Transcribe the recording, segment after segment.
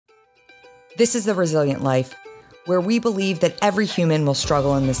This is The Resilient Life, where we believe that every human will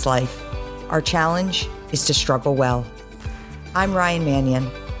struggle in this life. Our challenge is to struggle well. I'm Ryan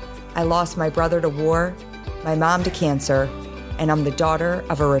Mannion. I lost my brother to war, my mom to cancer, and I'm the daughter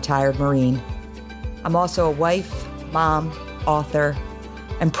of a retired Marine. I'm also a wife, mom, author,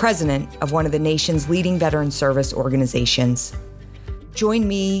 and president of one of the nation's leading veteran service organizations. Join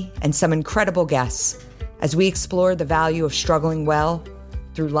me and some incredible guests as we explore the value of struggling well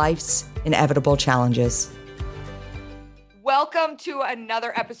through life's inevitable challenges. Welcome to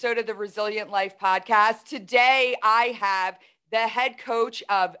another episode of the Resilient Life podcast. Today, I have the head coach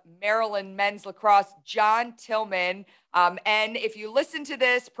of Maryland men's lacrosse, John Tillman. And if you listen to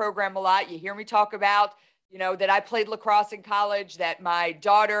this program a lot, you hear me talk about, that I played lacrosse in college, that my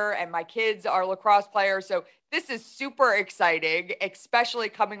daughter and my kids are lacrosse players. So this is super exciting, especially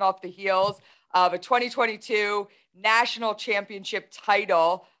coming off the heels of a 2022 national championship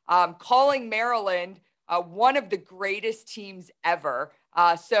title, calling Maryland one of the greatest teams ever.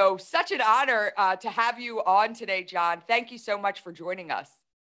 So such an honor to have you on today, John. Thank you so much for joining us.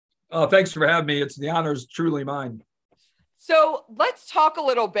 Thanks for having me. The honor is truly mine. So let's talk a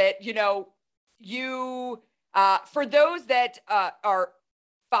little bit. For those that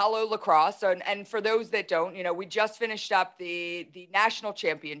follow lacrosse and for those that don't, we just finished up the national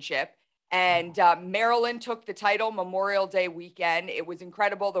championship. And Maryland took the title Memorial Day weekend. It was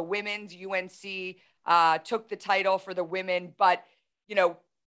incredible. The women's UNC took the title for the women. But,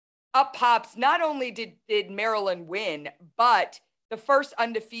 up pops, not only did Maryland win, but the first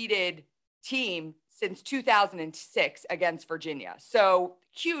undefeated team since 2006 against Virginia. So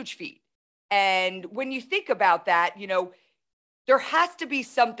huge feat. And when you think about that, there has to be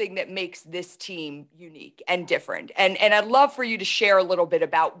something that makes this team unique and different. And I'd love for you to share a little bit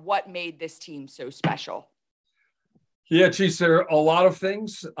about what made this team so special. Yeah, geez, there are a lot of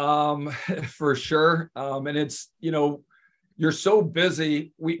things for sure. And it's, you're so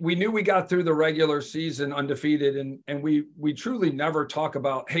busy. We knew we got through the regular season undefeated and we truly never talk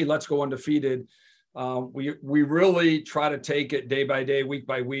about, hey, let's go undefeated. We really try to take it day by day, week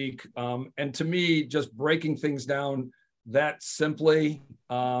by week. And to me, just breaking things down that simply,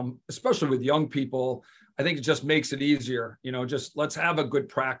 especially with young people, I think it just makes it easier. Just let's have a good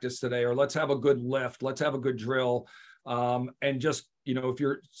practice today, or let's have a good lift, let's have a good drill. And just, if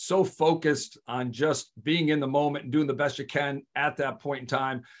you're so focused on just being in the moment and doing the best you can at that point in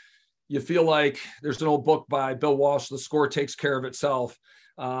time, you feel like there's an old book by Bill Walsh, The Score Takes Care of Itself.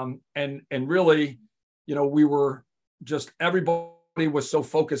 And really, we were just, everybody was so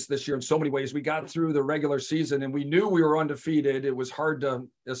focused this year in so many ways. We got through the regular season and we knew we were undefeated. It was hard to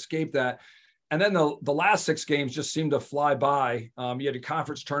escape that. And then the last 6 games just seemed to fly by. You had a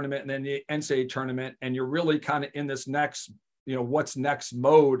conference tournament and then the NCAA tournament, and you're really kind of in this next, what's next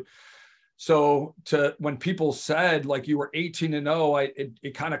mode. So when people said like you were 18-0,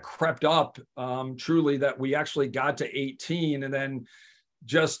 it kind of crept up truly that we actually got to 18. And then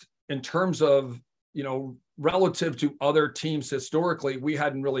just in terms of, relative to other teams historically, we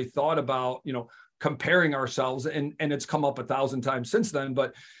hadn't really thought about, comparing ourselves, and it's come up 1,000 times since then.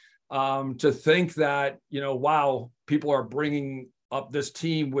 But to think that, wow, people are bringing up this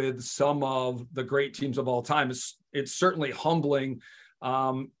team with some of the great teams of all time, it's certainly humbling.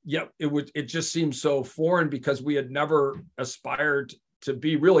 It just seems so foreign because we had never aspired to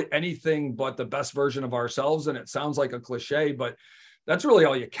be really anything but the best version of ourselves. And it sounds like a cliche, but that's really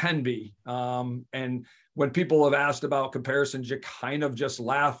all you can be. And when people have asked about comparisons, you kind of just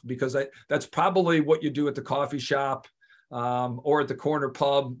laugh because that's probably what you do at the coffee shop or at the corner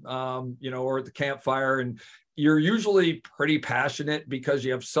pub, or at the campfire. And you're usually pretty passionate because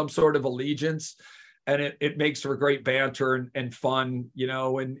you have some sort of allegiance, and it makes for great banter and fun,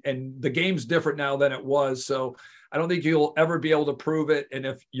 and the game's different now than it was. So I don't think you'll ever be able to prove it. And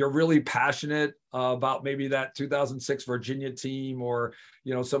if you're really passionate about maybe that 2006 Virginia team or,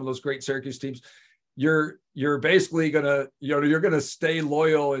 some of those great Syracuse teams, you're basically gonna, you're gonna stay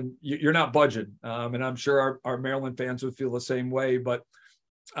loyal and you're not budging. And I'm sure our Maryland fans would feel the same way. But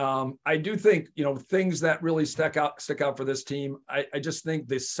I do think, things that really stick out for this team. I just think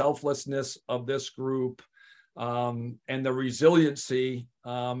the selflessness of this group and the resiliency.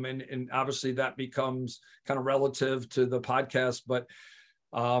 And obviously that becomes kind of relative to the podcast, but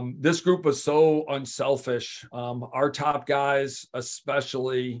this group was so unselfish. Our top guys,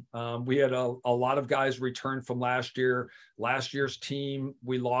 especially, we had a lot of guys return from last year. Last year's team,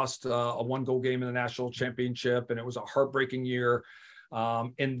 we lost a 1-goal game in the national championship, and it was a heartbreaking year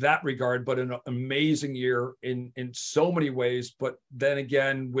in that regard, but an amazing year in so many ways. But then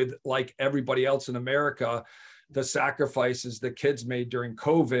again, with like everybody else in America, the sacrifices the kids made during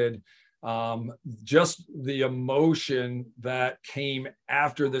COVID just the emotion that came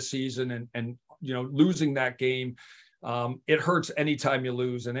after the season and losing that game. It hurts anytime you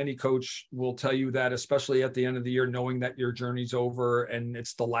lose, and any coach will tell you that, especially at the end of the year, knowing that your journey's over and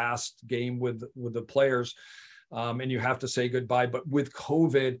it's the last game with the players, and you have to say goodbye. But with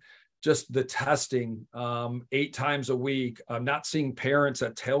COVID, just the testing 8 times a week, not seeing parents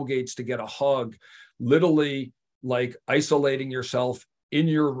at tailgates to get a hug, literally like isolating yourself in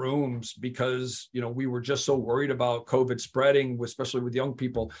your rooms because, we were just so worried about COVID spreading, especially with young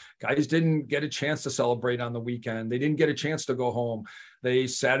people. Guys didn't get a chance to celebrate on the weekend. They didn't get a chance to go home. They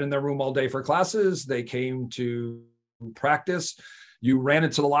sat in their room all day for classes. They came to practice. You ran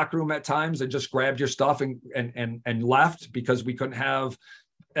into the locker room at times and just grabbed your stuff and left because we couldn't have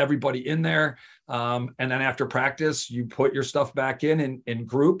everybody in there. And then after practice, you put your stuff back in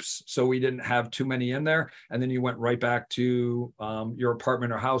groups. So we didn't have too many in there. And then you went right back to your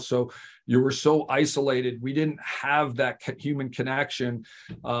apartment or house. So you were so isolated. We didn't have that human connection.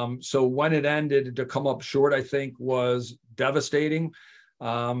 So when it ended, to come up short, I think was devastating.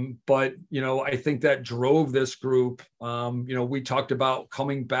 But, I think that drove this group. We talked about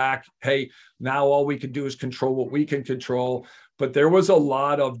coming back. Hey, now all we can do is control what we can control. But there was a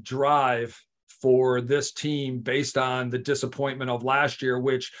lot of drive for this team based on the disappointment of last year,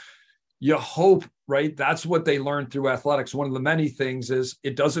 which you hope, right? That's what they learned through athletics. One of the many things is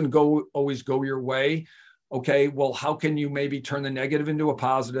it doesn't always go your way. Okay, well, how can you maybe turn the negative into a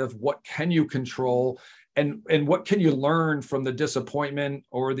positive? What can you control? And what can you learn from the disappointment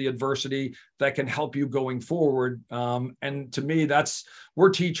or the adversity that can help you going forward? And to me, we're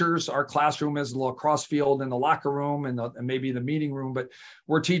teachers. Our classroom is the lacrosse field and the locker room and maybe the meeting room, but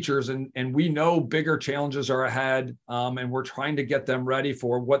we're teachers and we know bigger challenges are ahead. And we're trying to get them ready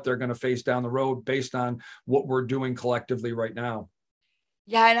for what they're going to face down the road based on what we're doing collectively right now.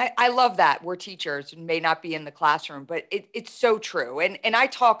 Yeah, and I love that. We're teachers and may not be in the classroom, but it's so true. And I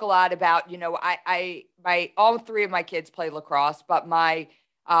talk a lot about, my all 3 of my kids play lacrosse, but my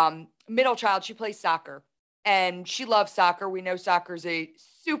middle child, she plays soccer and she loves soccer. We know soccer is a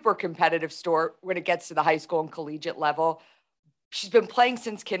super competitive sport when it gets to the high school and collegiate level. She's been playing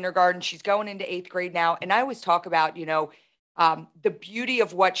since kindergarten. She's going into 8th grade now. And I always talk about, the beauty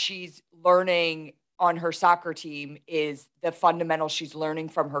of what she's learning on her soccer team is the fundamentals she's learning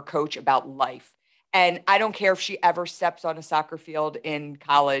from her coach about life. And I don't care if she ever steps on a soccer field in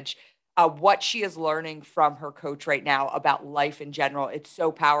college, what she is learning from her coach right now about life in general, it's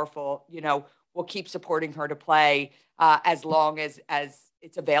so powerful. We'll keep supporting her to play as long as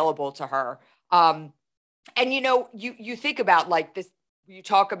it's available to her. And, you think about like this, you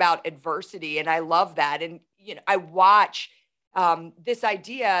talk about adversity, and I love that. And, I watch this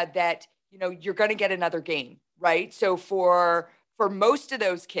idea that, you're going to get another game, right? So for most of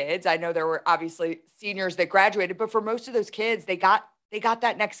those kids, I know there were obviously seniors that graduated, but for most of those kids, they got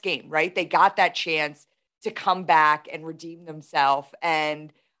that next game, right? They got that chance to come back and redeem themselves.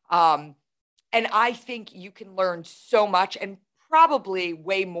 And I think you can learn so much and probably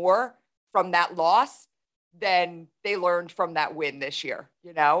way more from that loss than they learned from that win this year.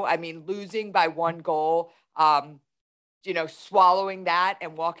 I mean, losing by 1 goal, swallowing that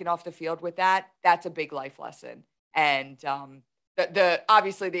and walking off the field with that's a big life lesson. And the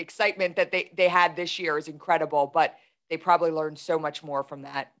obviously the excitement that they had this year is incredible, but they probably learned so much more from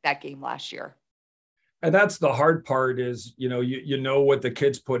that game last year. And that's the hard part is, you know what the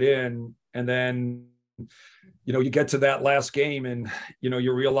kids put in, and then, you get to that last game and,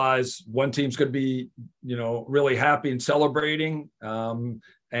 you realize one team's going to be, really happy and celebrating.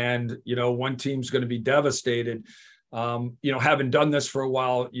 And, one team's going to be devastated. Having done this for a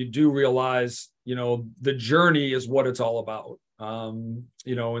while, you do realize, the journey is what it's all about, and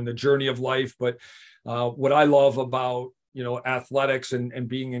the journey of life. But what I love about, athletics and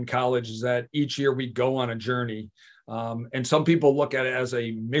being in college is that each year we go on a journey. And some people look at it as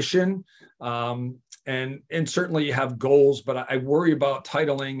a mission. And certainly you have goals, but I worry about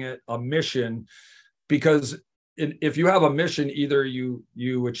titling it a mission because if you have a mission, either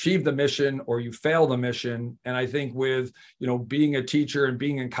you achieve the mission or you fail the mission. And I think with, being a teacher and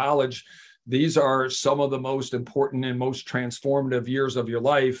being in college, these are some of the most important and most transformative years of your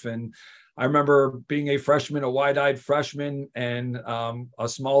life. And I remember being a freshman, a wide-eyed freshman, and a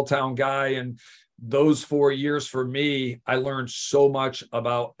small town guy. And those 4 years for me, I learned so much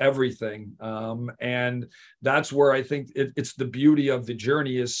about everything. And that's where I think it's the beauty of the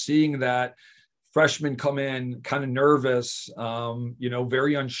journey is seeing that freshmen come in kind of nervous,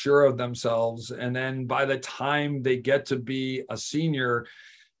 very unsure of themselves. And then by the time they get to be a senior,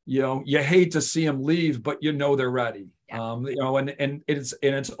 you hate to see them leave, but they're ready. Yeah. And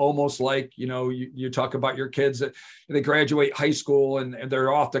it's almost like, you talk about your kids that they graduate high school and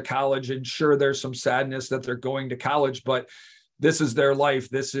they're off to college, and sure, there's some sadness that they're going to college, but this is their life.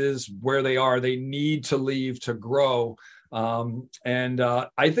 This is where they are. They need to leave to grow. And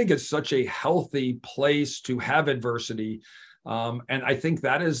I think it's such a healthy place to have adversity. And I think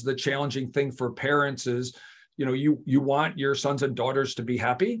that is the challenging thing for parents is, you want your sons and daughters to be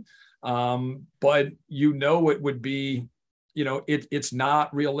happy. But it would be, it's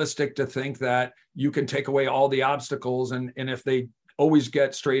not realistic to think that you can take away all the obstacles. And if they always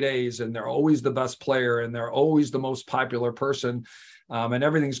get straight A's and they're always the best player and they're always the most popular person, and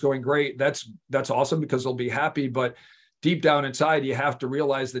everything's going great, that's awesome because they'll be happy. But deep down inside, you have to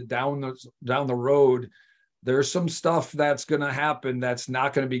realize that down the road, there's some stuff that's going to happen that's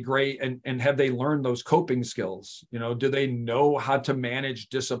not going to be great. And have they learned those coping skills? Do they know how to manage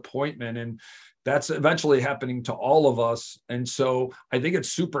disappointment? And that's eventually happening to all of us. And so I think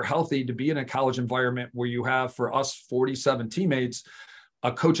it's super healthy to be in a college environment where you have, for us, 47 teammates,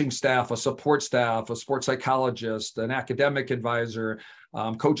 a coaching staff, a support staff, a sports psychologist, an academic advisor,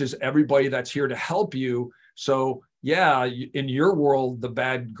 coaches, everybody that's here to help you. So yeah, in your world, the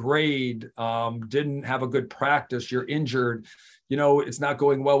bad grade, didn't have a good practice, you're injured, it's not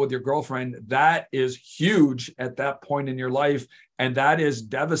going well with your girlfriend. That is huge at that point in your life. And that is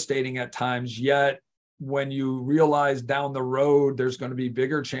devastating at times. Yet when you realize down the road, there's going to be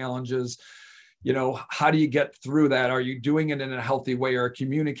bigger challenges, how do you get through that? Are you doing it in a healthy way? Are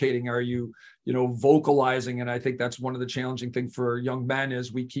communicating? Are you, vocalizing? And I think that's one of the challenging things for young men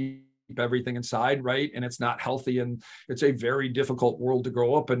is we keep everything inside, right? And it's not healthy. And it's a very difficult world to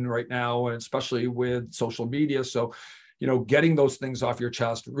grow up in right now, and especially with social media. So, getting those things off your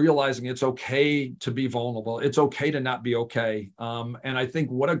chest, realizing it's okay to be vulnerable. It's okay to not be okay. And I think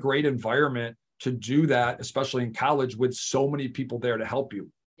what a great environment to do that, especially in college with so many people there to help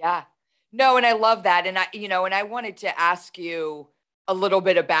you. Yeah. No, and I love that. And I wanted to ask you a little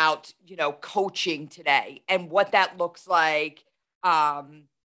bit about, coaching today and what that looks like,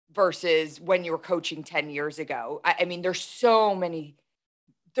 versus when you were coaching 10 years ago. I mean, there's so many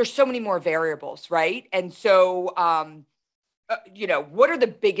more variables, right? And so, what are the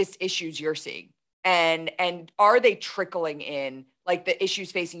biggest issues you're seeing? And are they trickling in, like the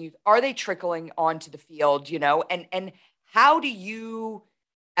issues facing youth, are they trickling onto the field, and how do you,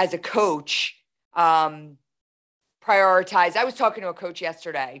 as a coach, prioritize? I was talking to a coach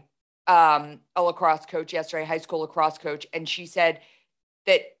yesterday, a lacrosse coach yesterday, high school lacrosse coach, and she said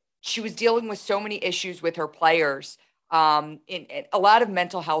that she was dealing with so many issues with her players, in a lot of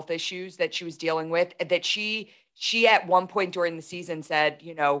mental health issues that she was dealing with, that she at one point during the season said,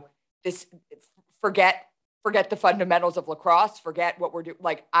 this, forget the fundamentals of lacrosse, forget what we're doing.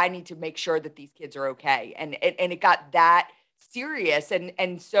 Like, I need to make sure that these kids are okay. And it got that serious.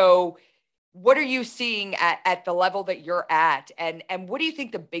 And so what are you seeing at the level that you're at? And what do you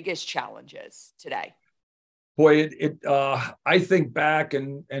think the biggest challenge is today? Boy, I think back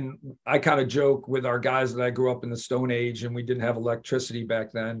and I kind of joke with our guys that I grew up in the Stone Age and we didn't have electricity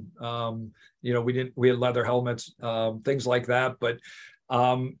back then. We had leather helmets, things like that, but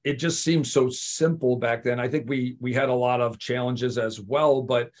it just seems so simple back then. I think we had a lot of challenges as well,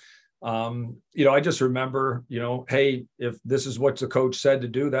 but I just remember, hey, if this is what the coach said to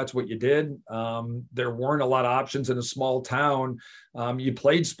do, that's what you did. There weren't a lot of options in a small town. You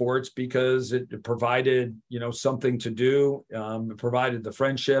played sports because it provided, something to do. It provided the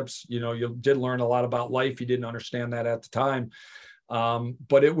friendships. You did learn a lot about life. You didn't understand that at the time.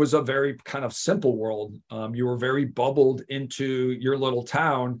 But it was a very kind of simple world. You were very bubbled into your little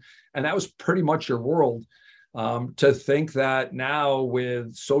town, and that was pretty much your world. To think that now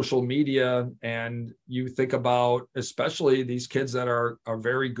with social media, and you think about especially these kids that are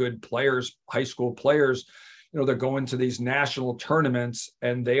very good players, high school players, they're going to these national tournaments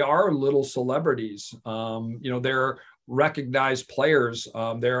and they are little celebrities. They're recognized players.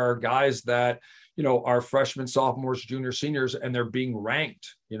 There are guys that, are freshmen, sophomores, juniors, seniors, and they're being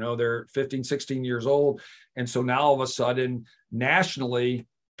ranked. They're 15, 16 years old. And so now all of a sudden, nationally,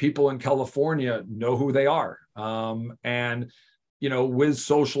 people in California know who they are. With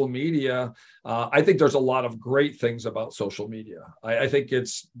social media, I think there's a lot of great things about social media. I think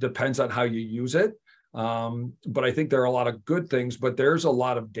depends on how you use it. But I think there are a lot of good things, but there's a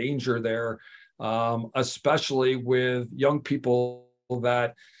lot of danger there, especially with young people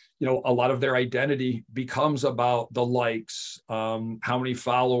that, a lot of their identity becomes about the likes, how many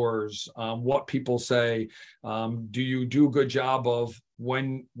followers, what people say. Do you do a good job of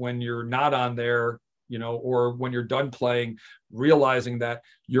when you're not on there, or when you're done playing, realizing that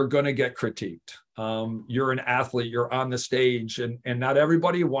you're going to get critiqued. You're an athlete, you're on the stage, and not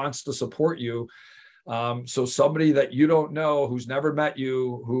everybody wants to support you. So somebody that you don't know, who's never met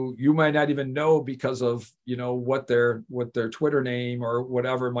you, who you might not even know because of, what their Twitter name or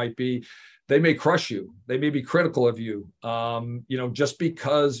whatever it might be, they may crush you. They may be critical of you, just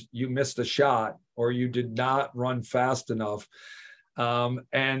because you missed a shot or you did not run fast enough.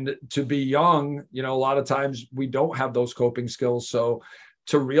 And to be young, a lot of times we don't have those coping skills. So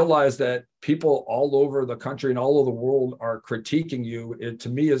to realize that people all over the country and all over the world are critiquing you, it to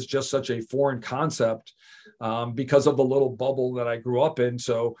me is just such a foreign concept, because of the little bubble that I grew up in.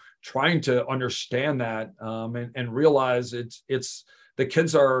 So trying to understand that, and realize it's the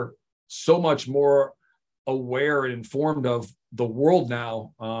kids are so much more aware and informed of the world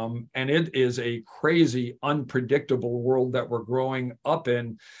now. And it is a crazy, unpredictable world that we're growing up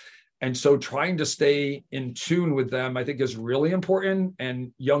in. And so trying to stay in tune with them, I think, is really important.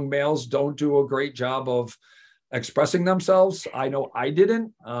 And young males don't do a great job of expressing themselves. I know I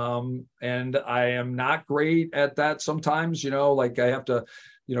didn't. And I am not great at that sometimes, like I have to,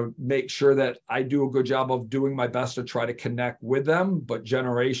 make sure that I do a good job of doing my best to try to connect with them. But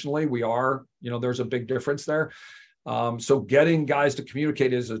generationally, we are, there's a big difference there. So getting guys to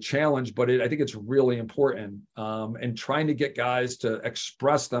communicate is a challenge, but I think it's really important. And trying to get guys to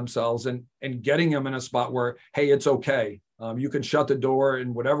express themselves and getting them in a spot where, hey, it's okay. You can shut the door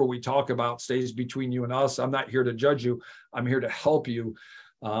and whatever we talk about stays between you and us. I'm not here to judge you. I'm here to help you.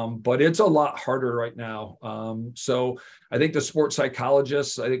 But it's a lot harder right now. So I think the sports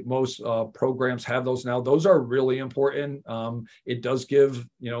psychologists, I think most programs have those now. Those are really important. It does give,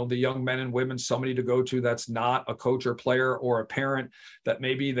 the young men and women somebody to go to that's not a coach or player or a parent, that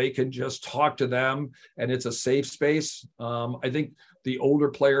maybe they can just talk to them and it's a safe space. I think the older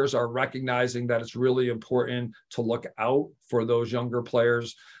players are recognizing that it's really important to look out for those younger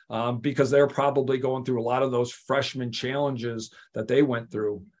players, because they're probably going through a lot of those freshman challenges that they went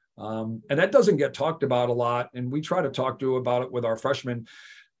through. And that doesn't get talked about a lot. And we try to talk about it with our freshmen.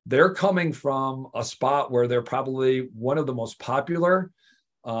 They're coming from a spot where they're probably one of the most popular,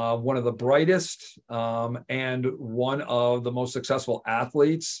 one of the brightest, and one of the most successful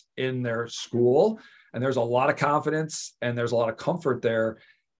athletes in their school. And there's a lot of confidence and there's a lot of comfort there.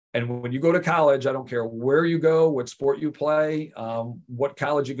 And when you go to college, I don't care where you go, what sport you play, what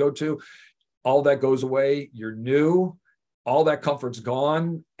college you go to, all that goes away. You're new, all that comfort's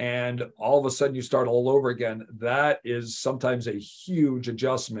gone, and all of a sudden you start all over again. That is sometimes a huge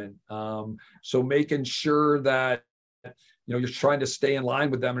adjustment. So making sure that you're trying to stay in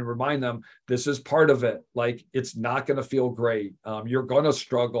line with them and remind them this is part of it. Like, it's not going to feel great. You're going to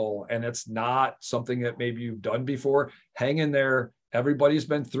struggle, and it's not something that maybe you've done before. Hang in there. Everybody's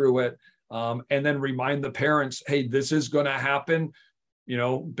been through it. And then remind the parents, hey, this is going to happen.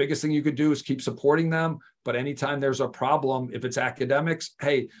 Biggest thing you could do is keep supporting them. But anytime there's a problem, if it's academics,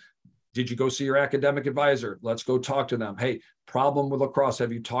 hey, did you go see your academic advisor? Let's go talk to them. Hey, problem with lacrosse.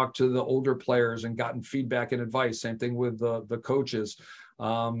 Have you talked to the older players and gotten feedback and advice? Same thing with the coaches.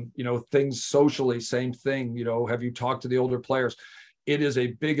 Things socially, same thing. Have you talked to the older players? It is a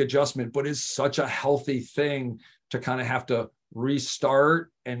big adjustment, but it's such a healthy thing to kind of have to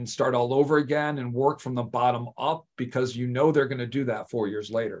restart and start all over again and work from the bottom up, because they're going to do that 4 years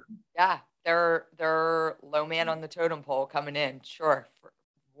later. Yeah, they're low man on the totem pole coming in. Sure,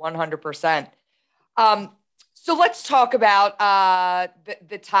 100%. So let's talk about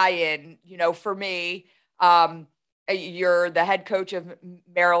the tie-in. For me, you're the head coach of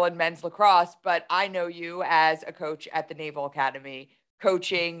Maryland men's lacrosse, but I know you as a coach at the Naval Academy,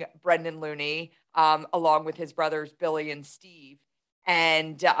 coaching Brendan Looney, along with his brothers Billy and Steve.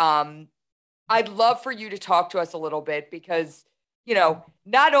 And I'd love for you to talk to us a little bit, because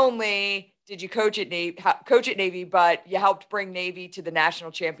not only did you coach at Navy, but you helped bring Navy to the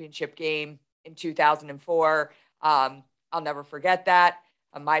national championship game in 2004. I'll never forget that.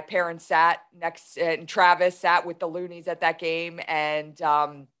 My parents sat next, and Travis sat with the Loonies at that game. And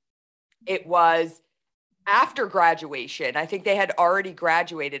it was after graduation. I think they had already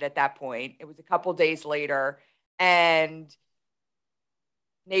graduated at that point. It was a couple days later, and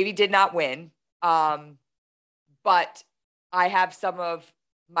Navy did not win. But I have some of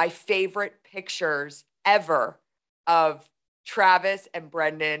my favorite pictures ever of Travis and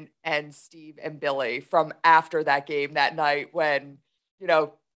Brendan and Steve and Billy from after that game that night, when,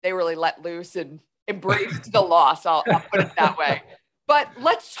 they really let loose and embraced the loss. I'll put it that way. But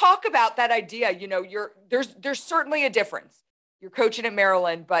let's talk about that idea. There's certainly a difference. You're coaching at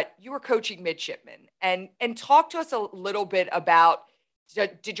Maryland, but you were coaching midshipmen, and talk to us a little bit about,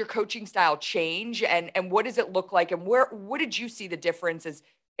 did your coaching style change, and what does it look like, and what did you see the difference as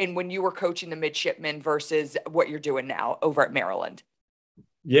and when you were coaching the midshipmen versus what you're doing now over at Maryland?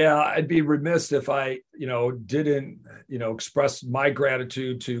 Yeah, I'd be remiss if I, didn't, express my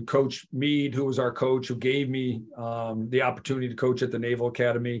gratitude to Coach Mead, who was our coach, who gave me the opportunity to coach at the Naval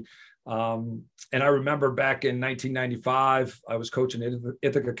Academy. And I remember back in 1995, I was coaching at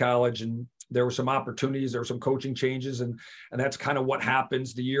Ithaca College, and there were some opportunities, there were some coaching changes, and that's kind of what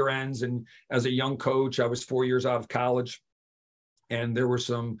happens. The year ends, and as a young coach, I was 4 years out of college, and there were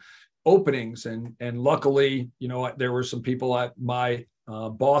some openings, and luckily, there were some people at my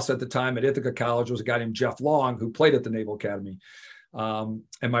boss at the time at Ithaca College was a guy named Jeff Long, who played at the Naval Academy. And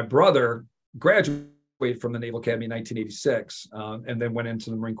my brother graduated from the Naval Academy in 1986 and then went into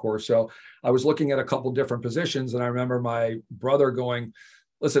the Marine Corps. So I was looking at a couple different positions, and I remember my brother going,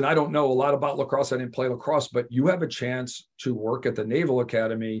 listen, I don't know a lot about lacrosse. I didn't play lacrosse, but you have a chance to work at the Naval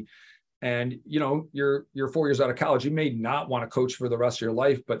Academy. And, you're 4 years out of college. You may not want to coach for the rest of your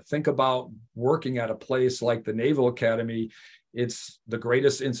life, but think about working at a place like the Naval Academy. It's the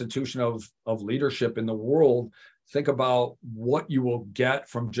greatest institution of leadership in the world. Think about what you will get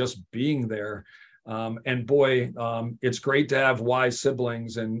from just being there. And boy, it's great to have wise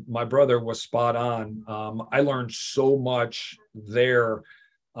siblings. And my brother was spot on. I learned so much there,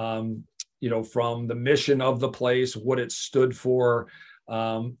 from the mission of the place, what it stood for,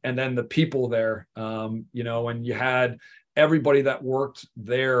 and then the people there, and you had everybody that worked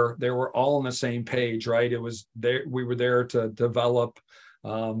there, they were all on the same page, right? It was there. We were there to develop,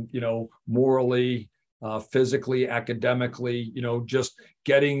 morally, physically, academically, just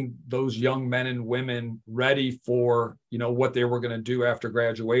getting those young men and women ready for, what they were going to do after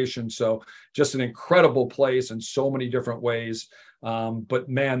graduation. So just an incredible place in so many different ways. But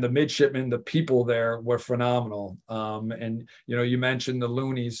man, the midshipmen, the people there were phenomenal. And, you mentioned the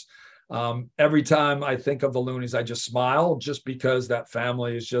Loonies. Every time I think of the Loonies, I just smile, just because that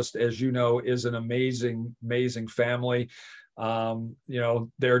family is just, as is an amazing, amazing family.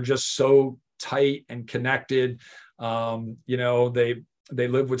 They're just so tight and connected. They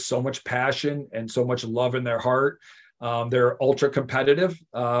live with so much passion and so much love in their heart. They're ultra competitive,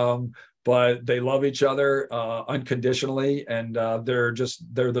 but they love each other unconditionally, and they're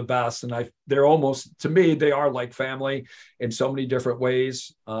the best. And they're almost, to me, they are like family in so many different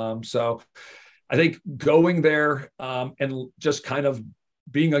ways. So I think going there and just kind of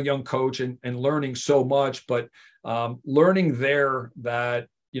being a young coach and learning so much, but learning there that,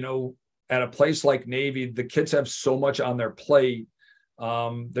 at a place like Navy, the kids have so much on their plate.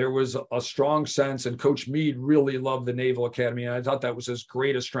 There was a strong sense, and Coach Mead really loved the Naval Academy. And I thought that was his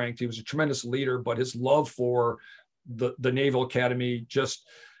greatest strength. He was a tremendous leader, but his love for the Naval Academy,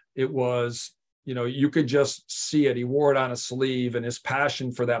 it was, you could just see it. He wore it on his sleeve, and his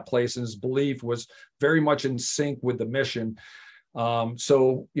passion for that place and his belief was very much in sync with the mission.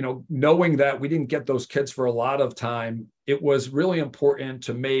 So, knowing that we didn't get those kids for a lot of time, it was really important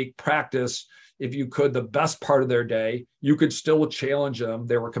to make practice, if you could, the best part of their day. You could still challenge them.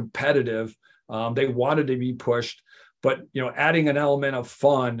 They were competitive. They wanted to be pushed, but, adding an element of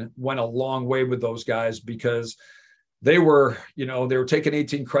fun went a long way with those guys, because they were taking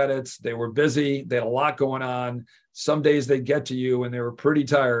 18 credits. They were busy. They had a lot going on. Some days they'd get to you and they were pretty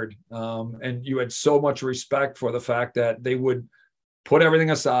tired. And you had so much respect for the fact that they would put everything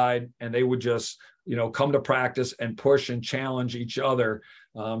aside and they would just, come to practice and push and challenge each other.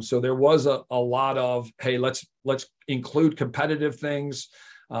 So there was a lot of, hey, let's include competitive things,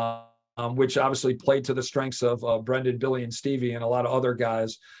 which obviously played to the strengths of Brendan, Billy, and Stevie, and a lot of other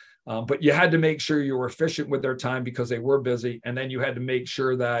guys. But you had to make sure you were efficient with their time because they were busy. And then you had to make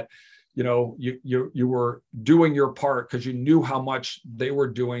sure that, you were doing your part because you knew how much they were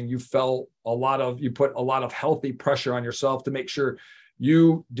doing. You put a lot of healthy pressure on yourself to make sure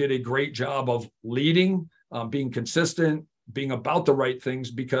you did a great job of leading, being consistent, being about the right things,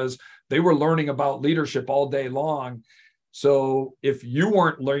 because they were learning about leadership all day long. So if you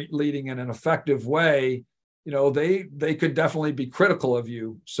weren't leading in an effective way, they could definitely be critical of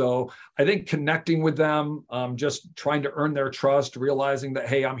you. So I think connecting with them, just trying to earn their trust, realizing that,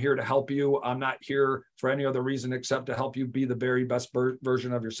 hey, I'm here to help you. I'm not here for any other reason except to help you be the very best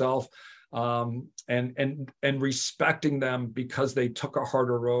version of yourself. And respecting them because they took a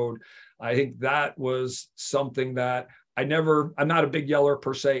harder road. I think that was something that I'm not a big yeller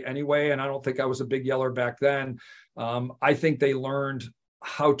per se anyway, and I don't think I was a big yeller back then. I think they learned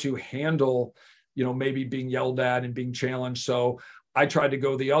how to handle, maybe being yelled at and being challenged. So I tried to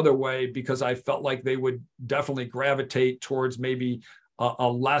go the other way because I felt like they would definitely gravitate towards maybe a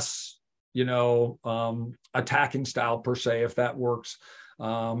less, attacking style per se, if that works.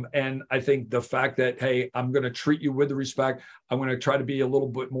 And I think the fact that, hey, I'm going to treat you with the respect, I'm going to try to be a little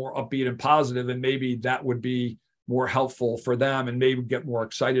bit more upbeat and positive, and maybe that would be more helpful for them and maybe get more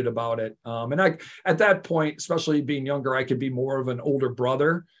excited about it. And I, at that point, especially being younger, I could be more of an older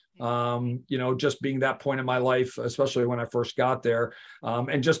brother, just being that point in my life, especially when I first got there,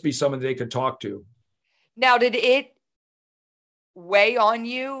 and just be someone they could talk to. Now, did it weigh on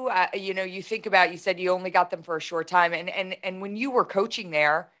you? You think about, you said you only got them for a short time, and when you were coaching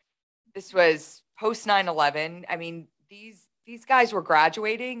there, this was post 9/11. I mean, these guys were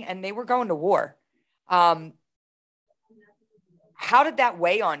graduating and they were going to war. How did that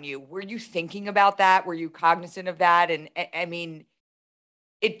weigh on you? Were you thinking about that? Were you cognizant of that? And I mean,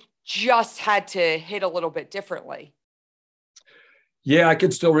 it just had to hit a little bit differently. Yeah, I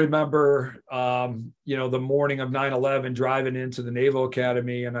can still remember, the morning of 9/11 driving into the Naval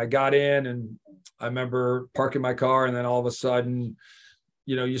Academy, and I got in and I remember parking my car, and then all of a sudden,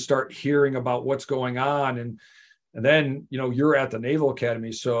 you start hearing about what's going on. And then, you're at the Naval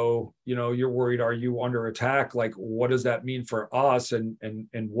Academy. So, you're worried, are you under attack? Like, what does that mean for us? And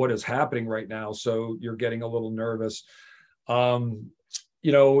what is happening right now? So you're getting a little nervous.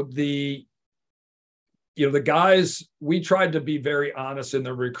 The guys, we tried to be very honest in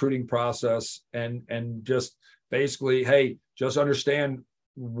the recruiting process and just basically, hey, just understand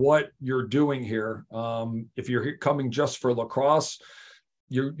what you're doing here. If you're coming just for lacrosse,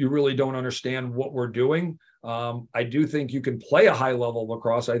 you really don't understand what we're doing. I do think you can play a high level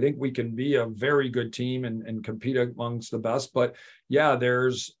lacrosse. I think we can be a very good team and compete amongst the best. But yeah,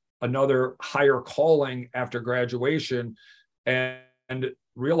 there's another higher calling after graduation, and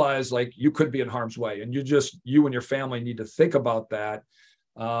realize like you could be in harm's way, and you and your family need to think about that.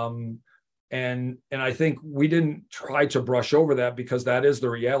 And I think we didn't try to brush over that, because that is the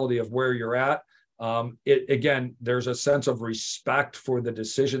reality of where you're at. Again, there's a sense of respect for the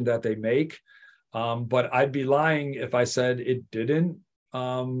decision that they make. But I'd be lying if I said it didn't,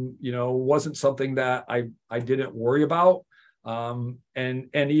 wasn't something that I didn't worry about. And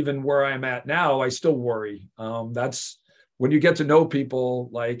even where I'm at now, I still worry. That's when you get to know people,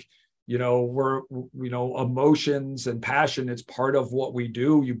 like, emotions and passion, it's part of what we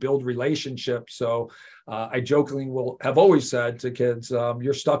do. You build relationships. So I jokingly have always said to kids,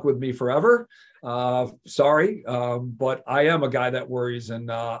 you're stuck with me forever. Sorry. But I am a guy that worries,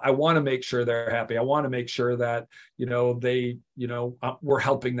 and I want to make sure they're happy. I want to make sure that, we're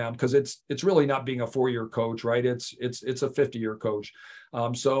helping them, because it's really not being a 4-year coach, right? It's a 50-year coach.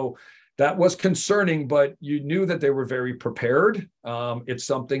 So that was concerning, but you knew that they were very prepared. It's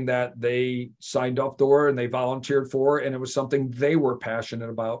something that they signed up for and they volunteered for, and it was something they were passionate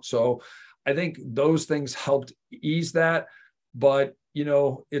about. So I think those things helped ease that. But,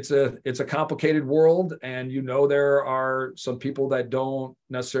 it's a complicated world, and, there are some people that don't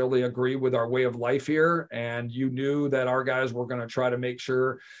necessarily agree with our way of life here. And you knew that our guys were going to try to make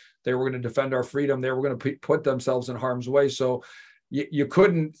sure they were going to defend our freedom. They were going to put themselves in harm's way. So you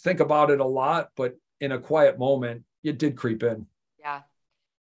couldn't think about it a lot, but in a quiet moment, it did creep in. Yeah.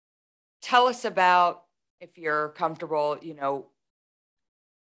 Tell us about, if you're comfortable,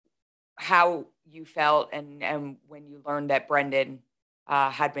 how you felt and when you learned that Brendan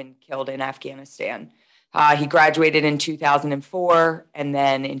had been killed in Afghanistan. He graduated in 2004, and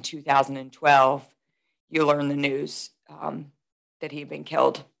then in 2012, you learned the news that he'd been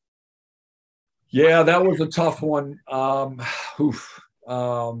killed. Yeah, that was a tough one.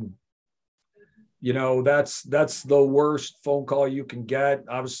 That's the worst phone call you can get.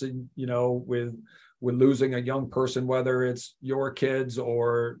 Obviously, with losing a young person, whether it's your kids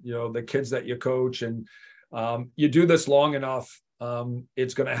or, the kids that you coach, and you do this long enough,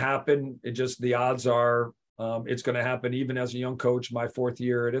 it's going to happen. The odds are it's going to happen. Even as a young coach, my 4th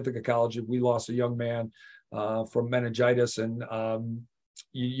year at Ithaca College, we lost a young man from meningitis, and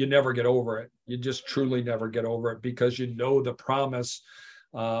you never get over it. You just truly never get over it, because the promise,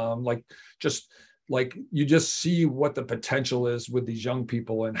 you just see what the potential is with these young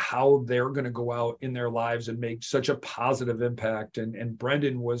people and how they're going to go out in their lives and make such a positive impact. And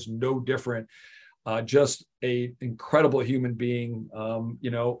Brendan was no different. Just a incredible human being.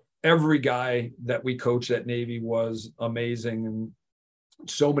 Every guy that we coached at Navy was amazing in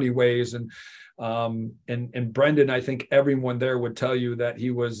so many ways. And Brendan, I think everyone there would tell you that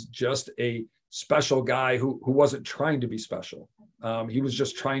he was just a special guy who wasn't trying to be special. He was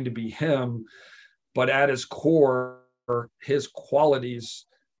just trying to be him. But at his core, his qualities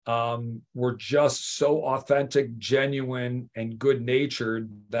were just so authentic, genuine, and good-natured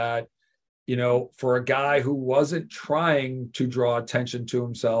that, for a guy who wasn't trying to draw attention to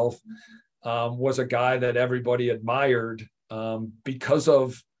himself, was a guy that everybody admired. because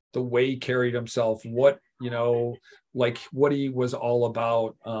of the way he carried himself, what, like what he was all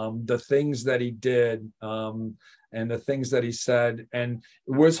about, the things that he did, and the things that he said. And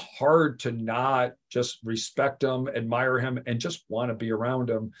it was hard to not just respect him, admire him, and just want to be around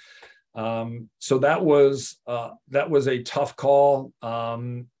him. So that was a tough call.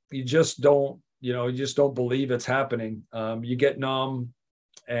 You just don't believe it's happening. You get numb,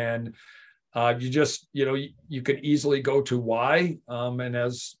 and you could easily go to why. And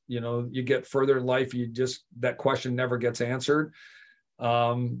as you get further in life, that question never gets answered.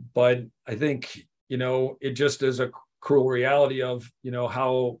 But I think, it just is a cruel reality of,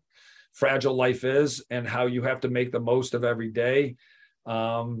 how fragile life is and how you have to make the most of every day.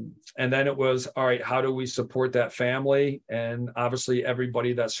 And then it was, all right, how do we support that family? And obviously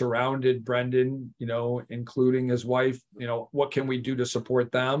everybody that surrounded Brendan, including his wife, what can we do to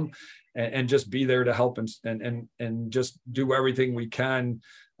support them, and just be there to help and just do everything we can,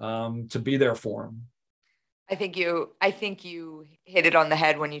 to be there for him. I think you hit it on the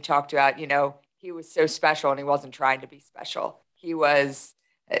head when you talked about, he was so special and he wasn't trying to be special. He was,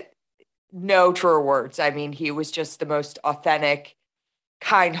 no truer words. I mean, he was just the most authentic,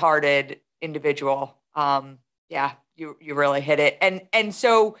 kind-hearted individual. Yeah, you really hit it. And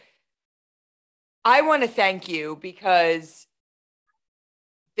so I want to thank you, because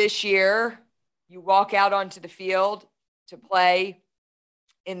this year you walk out onto the field to play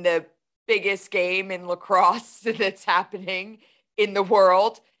in the biggest game in lacrosse that's happening in the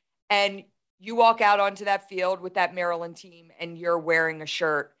world, and you walk out onto that field with that Maryland team and you're wearing a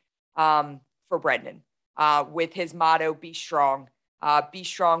shirt for Brendan, with his motto, be strong,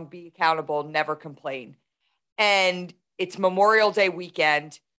 be accountable, never complain. And it's Memorial Day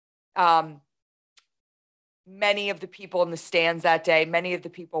weekend. Many of the people in the stands that day, many of the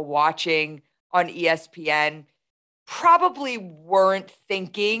people watching on ESPN probably weren't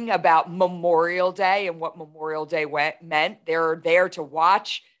thinking about Memorial Day and what Memorial Day meant. They're there to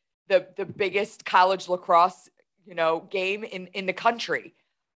watch the biggest college lacrosse, game in the country.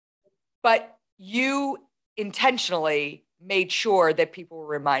 But you intentionally made sure that people were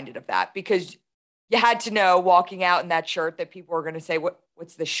reminded of that, because you had to know, walking out in that shirt, that people were going to say,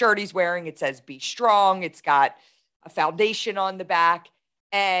 what's the shirt he's wearing? It says be strong. It's got a foundation on the back.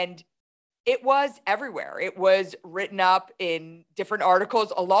 And it was everywhere. It was written up in different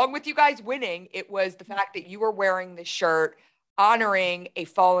articles along with you guys winning. It was the fact that you were wearing this shirt honoring a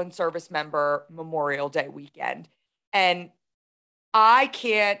fallen service member Memorial Day weekend. And I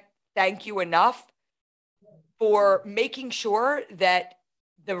can't thank you enough for making sure that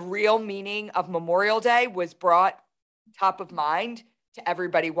the real meaning of Memorial Day was brought top of mind to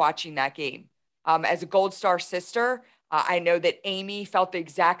everybody watching that game. As a Gold Star sister, I know that Amy felt the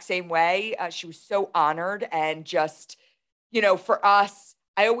exact same way. She was so honored, and just, for us,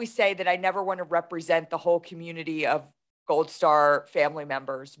 I always say that I never want to represent the whole community of Gold Star family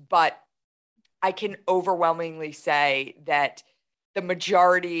members, but I can overwhelmingly say that the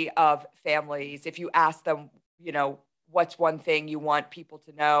majority of families, if you ask them, what's one thing you want people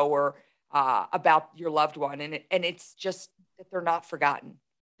to know, or about your loved one, and it's just that they're not forgotten,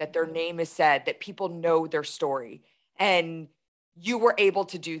 that their name is said, that people know their story. And you were able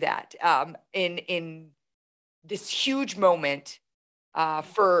to do that in this huge moment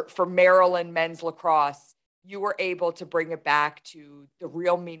for Maryland men's lacrosse. You were able to bring it back to the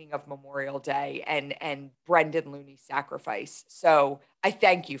real meaning of Memorial Day and Brendan Looney's sacrifice. So I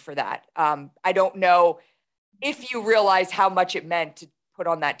thank you for that. I don't know if you realize how much it meant to put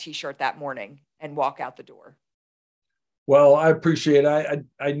on that T-shirt that morning and walk out the door. Well, I appreciate it.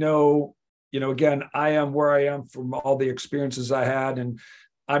 I know, again, I am where I am from all the experiences I had, and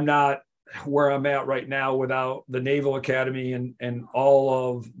I'm not where I'm at right now without the Naval Academy and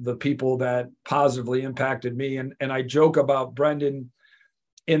all of the people that positively impacted me. And I joke about Brendan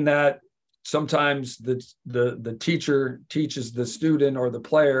in that sometimes the teacher teaches the student or the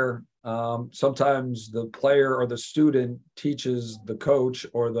player. Sometimes the player or the student teaches the coach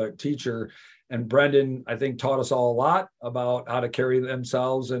or the teacher. And Brendan, I think, taught us all a lot about how to carry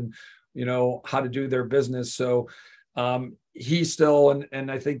themselves and, how to do their business. So he still, and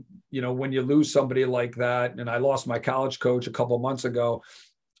I think, when you lose somebody like that, and I lost my college coach a couple of months ago,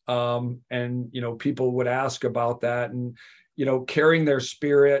 and, people would ask about that, and, carrying their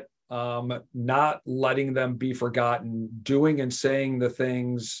spirit, not letting them be forgotten, doing and saying the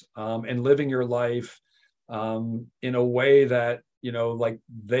things, and living your life in a way that, like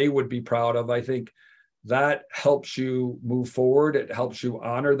they would be proud of. I think that helps you move forward. It helps you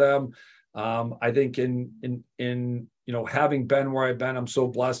honor them. I think in having been where I've been, I'm so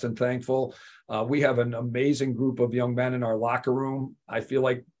blessed and thankful. We have an amazing group of young men in our locker room. I feel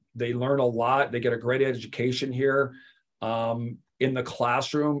like they learn a lot. They get a great education here in the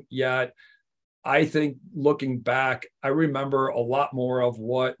classroom. Yet, I think looking back, I remember a lot more of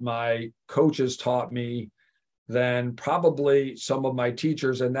what my coaches taught me than probably some of my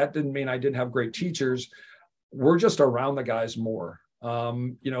teachers. And that didn't mean I didn't have great teachers. We're just around the guys more.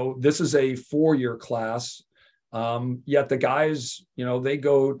 This is a 4-year class. Yet the guys, they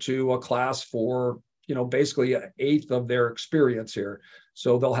go to a class for, basically an eighth of their experience here.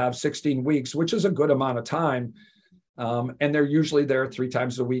 So they'll have 16 weeks, which is a good amount of time. And they're usually there 3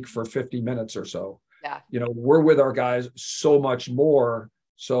 times a week for 50 minutes or so. Yeah. We're with our guys so much more.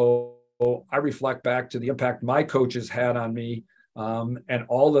 So I reflect back to the impact my coaches had on me, and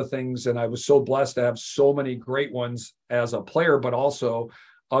all the things. And I was so blessed to have so many great ones as a player, but also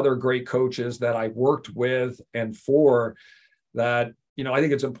other great coaches that I worked with and for that. I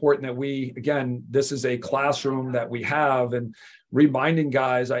think it's important that this is a classroom that we have, and reminding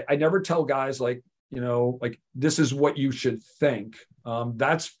guys, I never tell guys like this is what you should think.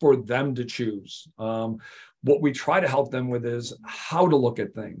 That's for them to choose. What we try to help them with is how to look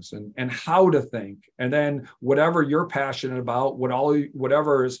at things and how to think. And then whatever you're passionate about,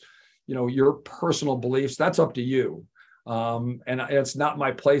 whatever is, your personal beliefs, that's up to you. And it's not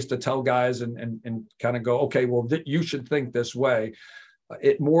my place to tell guys and kind of go, okay, well, you should think this way.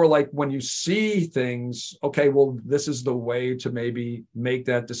 It more like when you see things, okay, well, this is the way to maybe make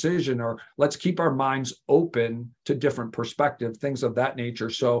that decision, or let's keep our minds open to different perspectives, things of that nature.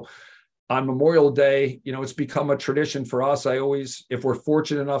 So on Memorial Day, it's become a tradition for us. I always, if we're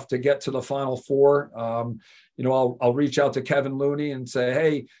fortunate enough to get to the Final Four, I'll reach out to Kevin Looney and say,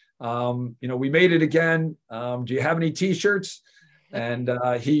 hey, we made it again. Do you have any T-shirts? And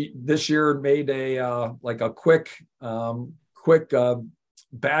he this year made a quick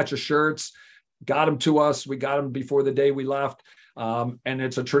batch of shirts, got them to us. We got them before the day we left. And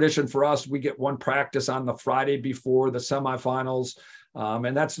it's a tradition for us. We get one practice on the Friday before the semifinals.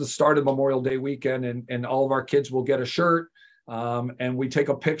 And that's the start of Memorial Day weekend. And all of our kids will get a shirt. And we take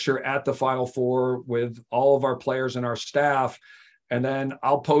a picture at the Final Four with all of our players and our staff. And then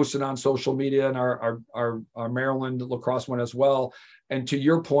I'll post it on social media and our Maryland lacrosse one as well. And to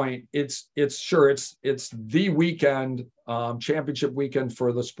your point, it's the weekend, championship weekend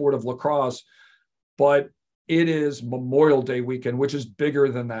for the sport of lacrosse, but it is Memorial Day weekend, which is bigger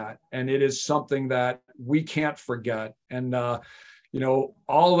than that. And it is something that we can't forget. And, all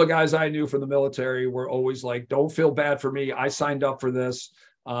of the guys I knew from the military were always like, don't feel bad for me. I signed up for this.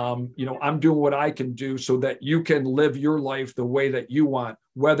 I'm doing what I can do so that you can live your life the way that you want,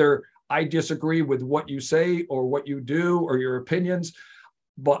 whether I disagree with what you say or what you do or your opinions,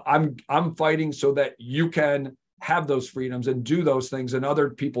 but I'm fighting so that you can have those freedoms and do those things. And other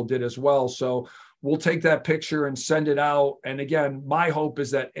people did as well. So we'll take that picture and send it out. And again, my hope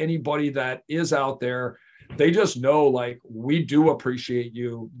is that anybody that is out there, they just know, like, we do appreciate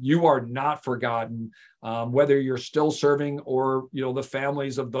you. You are not forgotten, whether you're still serving or, the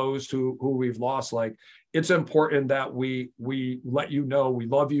families of those who we've lost. Like, it's important that we let you know we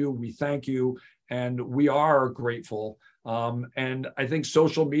love you, we thank you, and we are grateful. And I think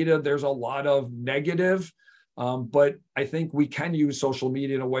social media, there's a lot of negative, but I think we can use social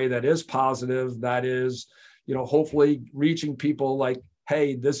media in a way that is positive, that is, hopefully reaching people like,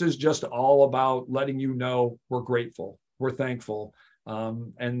 hey, this is just all about letting you know we're grateful, we're thankful.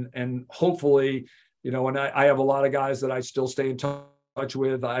 And hopefully, and I have a lot of guys that I still stay in touch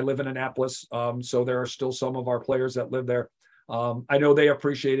with. I live in Annapolis, so there are still some of our players that live there. I know they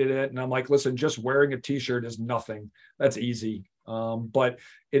appreciated it. And I'm like, listen, just wearing a T-shirt is nothing. That's easy. But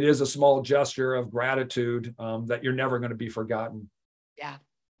it is a small gesture of gratitude that you're never going to be forgotten. Yeah.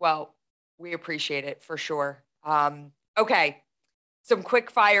 Well, we appreciate it for sure. Okay. Some quick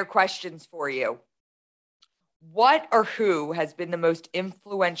fire questions for you. What or who has been the most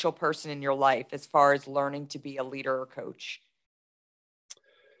influential person in your life as far as learning to be a leader or coach?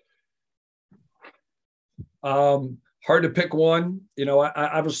 Hard to pick one. I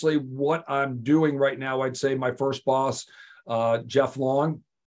obviously what I'm doing right now, I'd say my first boss, Jeff Long,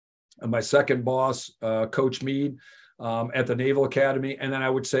 and my second boss, Coach Mead, at the Naval Academy. And then I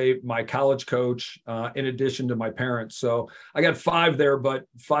would say my college coach, in addition to my parents. So I got 5 there, but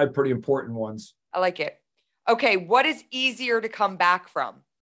 5 pretty important ones. I like it. Okay. What is easier to come back from,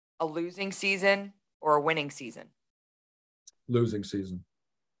 a losing season or a winning season? Losing season.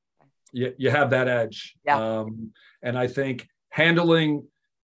 You have that edge. Yeah. And I think handling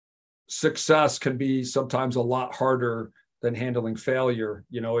success can be sometimes a lot harder than handling failure.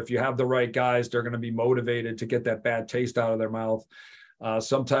 If you have the right guys, they're going to be motivated to get that bad taste out of their mouth.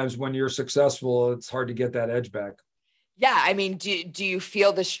 Sometimes when you're successful, it's hard to get that edge back. Yeah. I mean, do you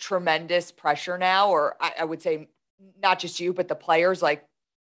feel this tremendous pressure now? Or I would say not just you, but the players, like,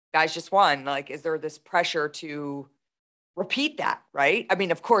 guys just won. Like, is there this pressure to repeat that? Right. I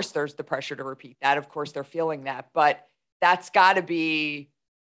mean, of course, there's the pressure to repeat that. Of course, they're feeling that, but that's got to be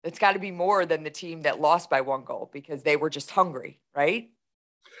more than the team that lost by 1 goal because they were just hungry, right?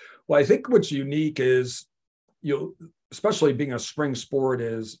 Well, I think what's unique is, especially being a spring sport,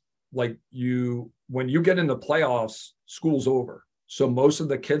 is like when you get into playoffs, school's over. So most of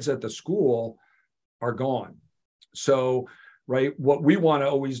the kids at the school are gone. So, right, what we want to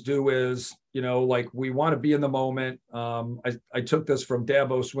always do is, like, we want to be in the moment. I took this from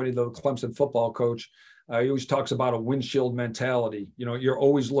Dabo Swinney, the Clemson football coach. He always talks about a windshield mentality. You're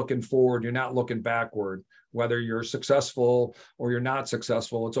always looking forward. You're not looking backward. Whether you're successful or you're not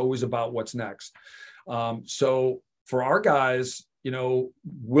successful, it's always about what's next. So for our guys,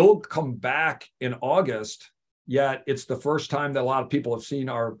 we'll come back in August, yet it's the first time that a lot of people have seen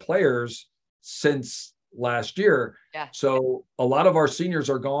our players since last year. Yeah. So a lot of our seniors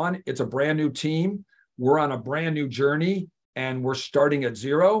are gone. It's a brand new team. We're on a brand new journey and we're starting at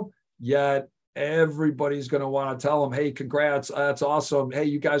zero, yet everybody's going to want to tell them, hey, congrats. That's awesome. Hey,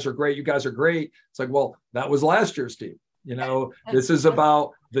 you guys are great. You guys are great. It's like, well, that was last year's team. This is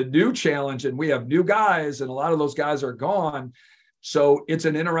about the new challenge and we have new guys and a lot of those guys are gone. So it's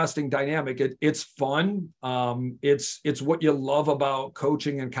an interesting dynamic. It's fun. It's what you love about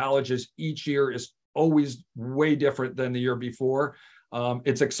coaching in colleges. Each year is always way different than the year before.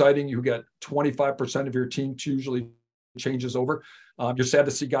 It's exciting. You get 25% of your team usually changes over. You're sad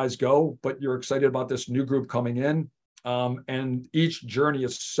to see guys go, but you're excited about this new group coming in. And each journey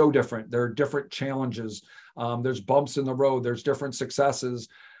is so different. There are different challenges. There's bumps in the road. There's different successes.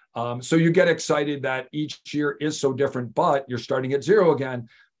 So you get excited that each year is so different, but you're starting at zero again.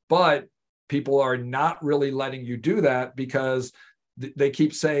 But people are not really letting you do that because they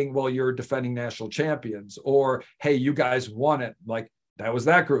keep saying, well, you're defending national champions, or, hey, you guys won it. Like, that was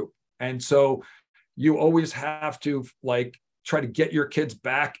that group. And so you always have to, like, try to get your kids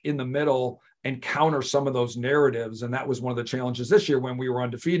back in the middle and counter some of those narratives. And that was one of the challenges this year when we were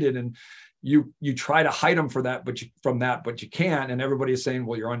undefeated. And you try to hide them but you can't. And everybody is saying,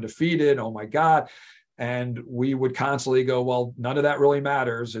 well, you're undefeated. Oh my God. And we would constantly go, well, none of that really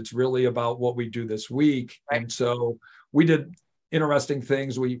matters. It's really about what we do this week. Right. And so we did interesting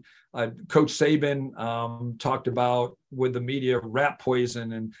things. Coach Saban talked about with the media rat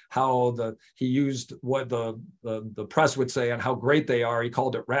poison and how he used what the press would say and how great they are. He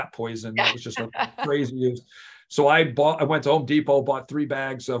called it rat poison. That was just a crazy use. So I went to Home Depot, bought 3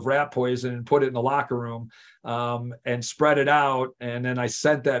 bags of rat poison and put it in the locker room and spread it out. And then I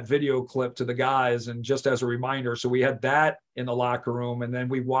sent that video clip to the guys, and just as a reminder. So we had that in the locker room. And then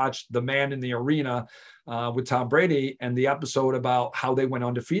we watched The Man in the Arena with Tom Brady and the episode about how they went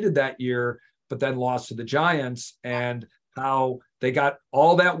undefeated that year, but then lost to the Giants, and how they got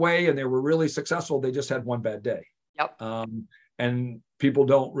all that way and they were really successful. They just had one bad day. Yep. And people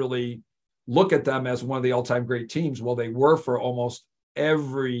don't really look at them as one of the all-time great teams. Well, they were for almost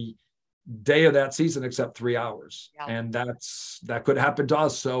every day of that season except 3 hours. Yeah. And that could happen to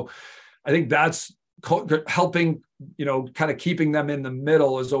us. So I think that's helping, kind of keeping them in the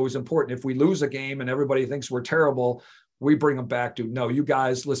middle is always important. If we lose a game and everybody thinks we're terrible, we bring them back to, no, you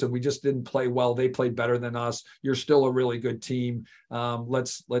guys, listen, we just didn't play well. They played better than us. You're still a really good team.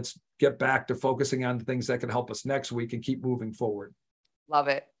 Let's get back to focusing on the things that can help us next week and keep moving forward. Love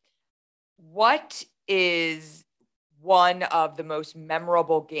it. What is one of the most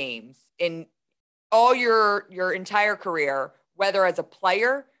memorable games in all your entire career, whether as a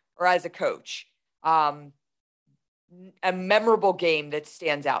player or as a coach? A memorable game that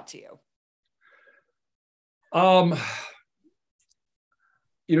stands out to you?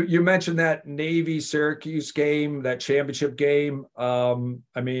 You mentioned that Navy-Syracuse game, that championship game.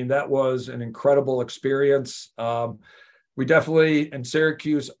 That was an incredible experience. We definitely, and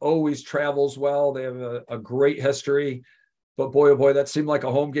Syracuse always travels well. They have a great history, but boy, oh boy, that seemed like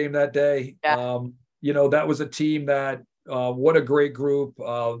a home game that day. Yeah. That was a team that, what a great group.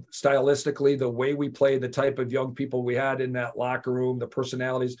 Stylistically, the way we played, the type of young people we had in that locker room, the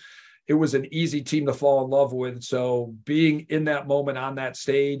personalities, it was an easy team to fall in love with. So being in that moment on that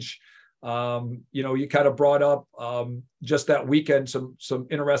stage, you kind of brought up just that weekend, some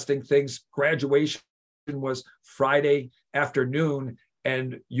interesting things. Graduation was Friday afternoon,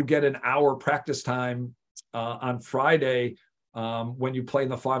 and you get an hour practice time on Friday when you play in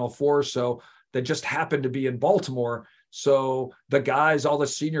the Final Four. So that just happened to be in Baltimore. So the guys, all the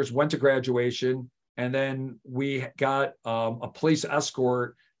seniors went to graduation, and then we got a police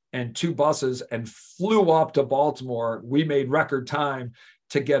escort and 2 buses and flew up to Baltimore. We made record time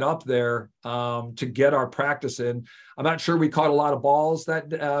to get up there, to get our practice in. I'm not sure we caught a lot of balls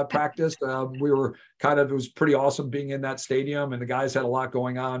that practice. We were it was pretty awesome being in that stadium, and the guys had a lot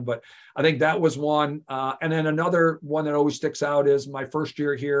going on. But I think that was one. And then another one that always sticks out is my first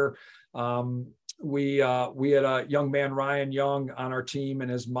year here. We had a young man, Ryan Young, on our team,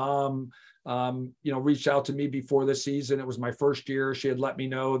 and his mom reached out to me before the season. It was my first year. She had let me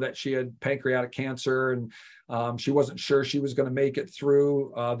know that she had pancreatic cancer, and she wasn't sure she was going to make it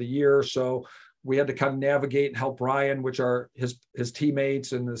through the year. So we had to kind of navigate and help Ryan, which are his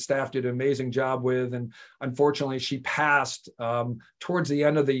teammates and the staff did an amazing job with. And unfortunately, she passed towards the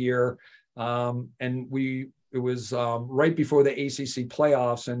end of the year. And it was right before the ACC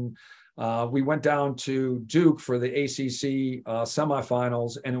playoffs, and we went down to Duke for the ACC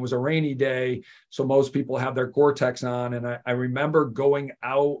semifinals, and it was a rainy day, so most people have their Gore-Tex on. And I remember going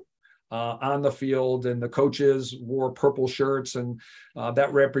out on the field, and the coaches wore purple shirts, and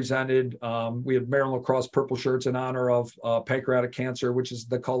that represented, we had Maryland lacrosse purple shirts in honor of pancreatic cancer, which is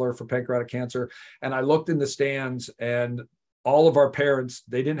the color for pancreatic cancer. And I looked in the stands, and all of our parents,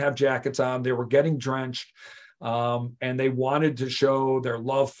 they didn't have jackets on, they were getting drenched. And they wanted to show their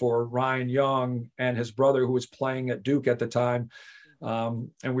love for Ryan Young and his brother, who was playing at Duke at the time. And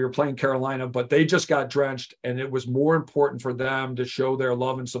we were playing Carolina, but they just got drenched. And it was more important for them to show their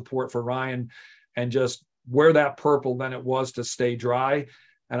love and support for Ryan and just wear that purple than it was to stay dry.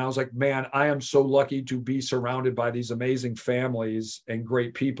 And I was like, man, I am so lucky to be surrounded by these amazing families and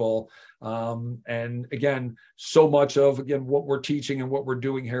great people. And again, so much of, what we're teaching and what we're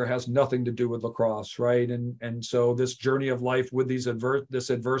doing here has nothing to do with lacrosse, right? And so this journey of life with this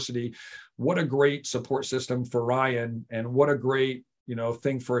adversity, what a great support system for Ryan, and what a great,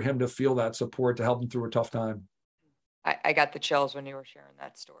 thing for him to feel that support to help him through a tough time. I got the chills when you were sharing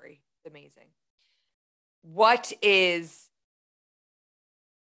that story. It's amazing. What is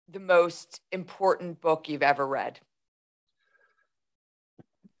the most important book you've ever read?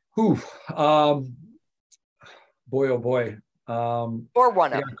 Boy, oh boy. Or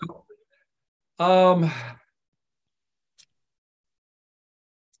one of them.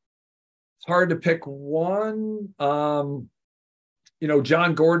 It's hard to pick one.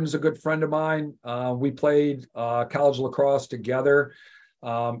 John Gordon's a good friend of mine. We played college lacrosse together.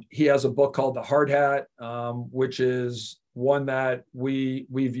 He has a book called The Hard Hat, which is one that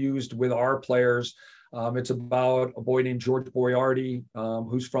we've used with our players. It's about a boy named George Boyardi,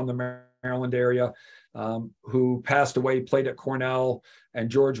 who's from the Maryland area, who passed away, played at Cornell. And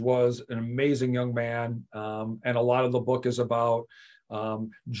George was an amazing young man. And a lot of the book is about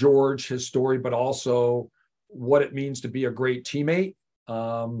George, his story, but also what it means to be a great teammate.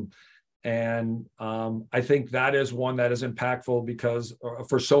 I think that is one that is impactful because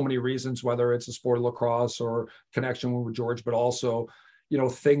for so many reasons, whether it's the sport of lacrosse or connection with George, but also,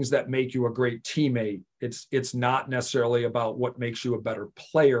 things that make you a great teammate. It's not necessarily about what makes you a better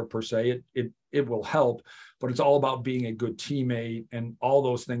player per se. It will help, but it's all about being a good teammate, and all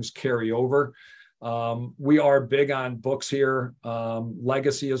those things carry over. We are big on books here.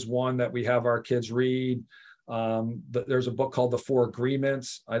 Legacy is one that we have our kids read. There's a book called The Four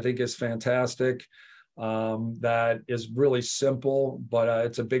Agreements, I think is fantastic. That is really simple, but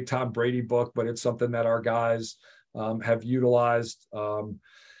it's a big Tom Brady book, but it's something that our guys have utilized.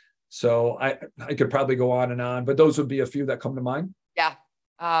 So I could probably go on and on, but those would be a few that come to mind. Yeah.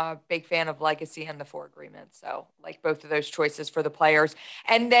 Big fan of Legacy and The Four Agreements. So like both of those choices for the players.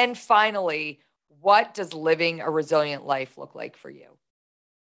 And then finally, what does living a resilient life look like for you?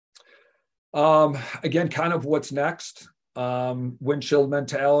 Again, kind of what's next, windshield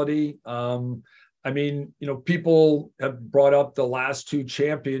mentality. People have brought up the last 2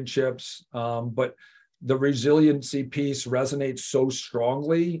 championships, but the resiliency piece resonates so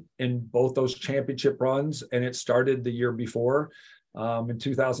strongly in both those championship runs. And it started the year before. In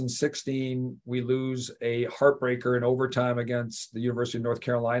 2016, we lose a heartbreaker in overtime against the University of North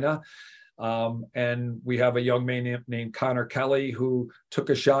Carolina. And we have a young man named Connor Kelly who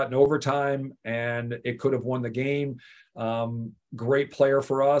took a shot in overtime, and it could have won the game. Great player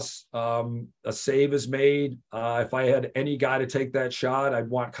for us. A save is made. If I had any guy to take that shot, I'd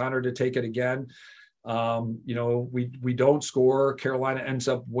want Connor to take it again. We don't score. Carolina ends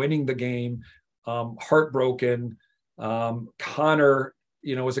up winning the game. Heartbroken. Connor,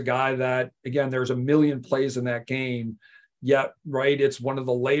 is a guy that, again, there's a million plays in that game. Yet, right, it's one of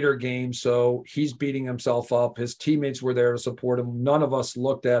the later games, so he's beating himself up. His teammates were there to support him. None of us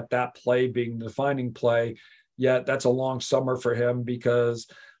looked at that play being the defining play. Yet that's a long summer for him because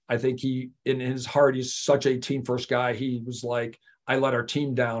I think he, in his heart, he's such a team first guy. He was like, I let our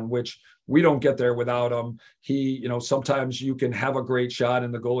team down, which we don't get there without him. He, sometimes you can have a great shot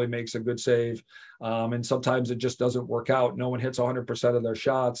and the goalie makes a good save. And sometimes it just doesn't work out. No one hits 100% of their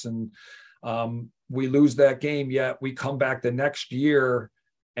shots. And we lose that game, yet we come back the next year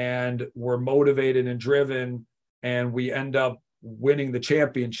and we're motivated and driven, and we end up winning the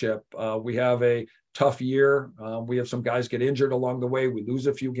championship. We have a tough year. We have some guys get injured along the way. We lose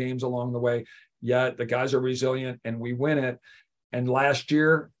a few games along the way, yet the guys are resilient and we win it. And last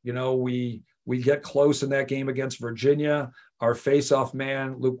year, we get close in that game against Virginia. Our face-off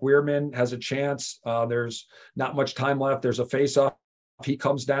man, Luke Weirman, has a chance. There's not much time left. There's a face-off. He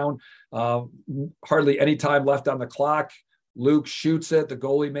comes down. Hardly any time left on the clock. Luke shoots it. The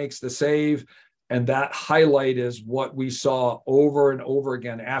goalie makes the save. And that highlight is what we saw over and over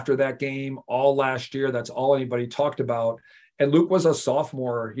again after that game all last year. That's all anybody talked about. And Luke was a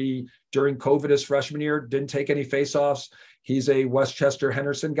sophomore. He, during COVID, his freshman year, didn't take any faceoffs. He's a Westchester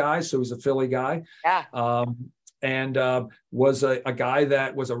Henderson guy, so he's a Philly guy. Yeah. And was a guy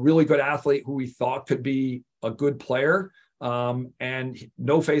that was a really good athlete who we thought could be a good player. And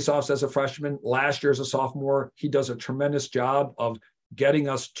no faceoffs as a freshman. Last year as a sophomore, he does a tremendous job of getting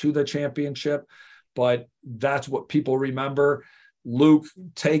us to the championship. But that's what people remember. Luke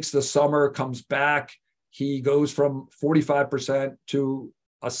takes the summer, comes back. He goes from 45% to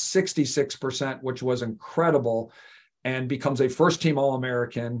a 66%, which was incredible, and becomes a first-team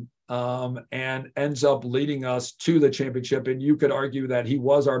All-American, and ends up leading us to the championship. And you could argue that he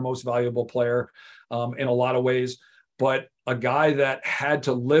was our most valuable player in a lot of ways, but a guy that had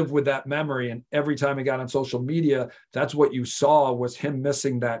to live with that memory. And every time he got on social media, that's what you saw was him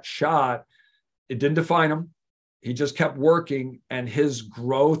missing that shot. It didn't define him. He just kept working, and his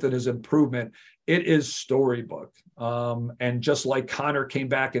growth and his improvement, it is storybook. And just like Connor came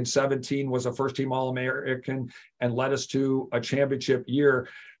back in 17, was a first team All-American and led us to a championship year,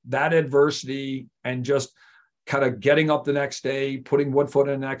 that adversity and just kind of getting up the next day, putting one foot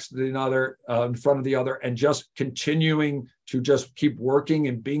in next to the other, in front of the other, and just continuing to just keep working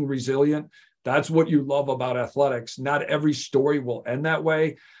and being resilient. That's what you love about athletics. Not every story will end that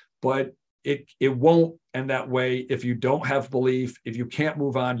way, but it won't end that way if you don't have belief, if you can't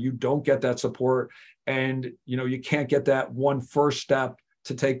move on, you don't get that support, and you can't get that one first step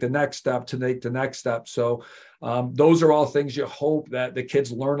to take the next step to make the next step. So those are all things you hope that the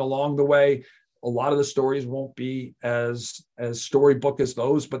kids learn along the way. A lot of the stories won't be as storybook as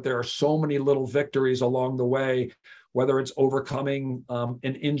those, but there are so many little victories along the way, whether it's overcoming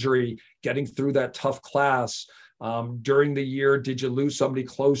an injury, getting through that tough class. During the year, did you lose somebody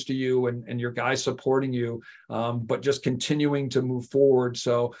close to you and your guy supporting you, but just continuing to move forward.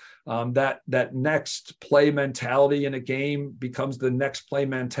 So that next play mentality in a game becomes the next play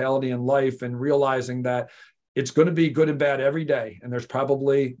mentality in life, and realizing that it's going to be good and bad every day. And there's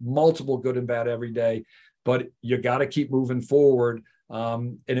probably multiple good and bad every day, but you got to keep moving forward.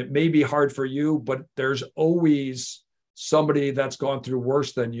 And it may be hard for you, but there's always somebody that's gone through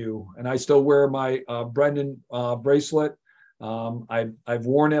worse than you. And I still wear my Brendan bracelet. I've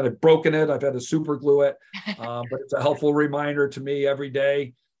worn it, I've broken it, I've had to super glue it, but it's a helpful reminder to me every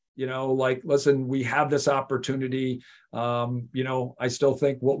day. Listen, we have this opportunity. I still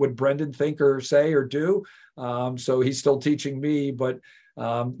think, what would Brendan think or say or do? So he's still teaching me, but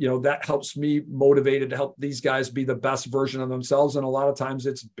that helps me motivated to help these guys be the best version of themselves. And a lot of times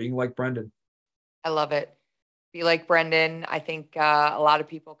it's being like Brendan. I love it. Be like Brendan. I think a lot of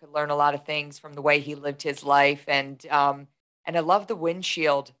people could learn a lot of things from the way he lived his life. And I love the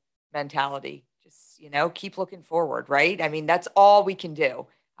windshield mentality. Just, keep looking forward, right? I mean, that's all we can do.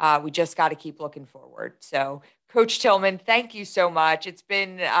 We just got to keep looking forward. So Coach Tillman, thank you so much. It's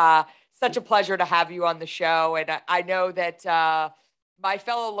been such a pleasure to have you on the show. And I know that my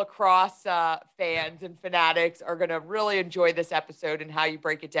fellow lacrosse fans and fanatics are going to really enjoy this episode and how you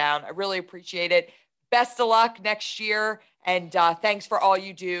break it down. I really appreciate it. Best of luck next year. And thanks for all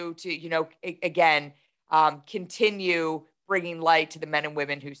you do to, again, continue bringing light to the men and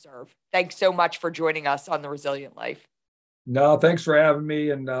women who serve. Thanks so much for joining us on The Resilient Life. No, thanks for having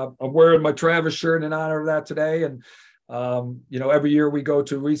me. And I'm wearing my Travis shirt in honor of that today. And, every year we go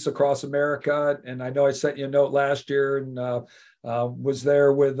to Wreaths Across America. And I know I sent you a note last year and was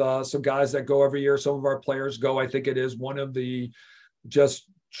there with some guys that go every year. Some of our players go. I think it is one of the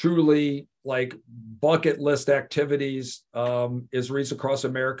just truly like bucket list activities is Wreaths Across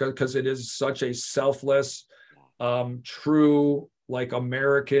America, because it is such a selfless, true, like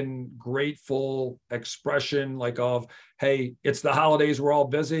American grateful expression, like of, hey, it's the holidays, we're all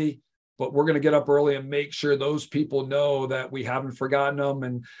busy, but we're going to get up early and make sure those people know that we haven't forgotten them,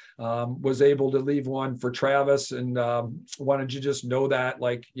 and was able to leave one for Travis, and wanted you to just know that,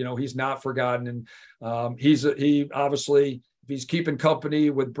 like, he's not forgotten. And he obviously, if he's keeping company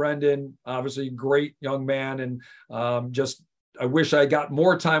with Brendan, obviously great young man. And I wish I got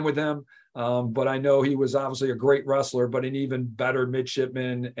more time with him. But I know he was obviously a great wrestler, but an even better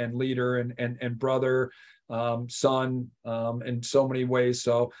midshipman and leader and brother, son, in so many ways.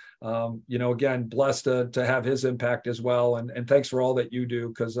 So, again, blessed to have his impact as well. And thanks for all that you do,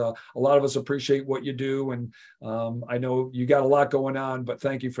 because a lot of us appreciate what you do. And I know you got a lot going on, but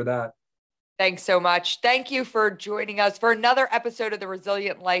thank you for that. Thanks so much. Thank you for joining us for another episode of the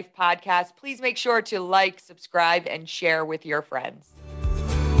Resilient Life podcast. Please make sure to like, subscribe, and share with your friends.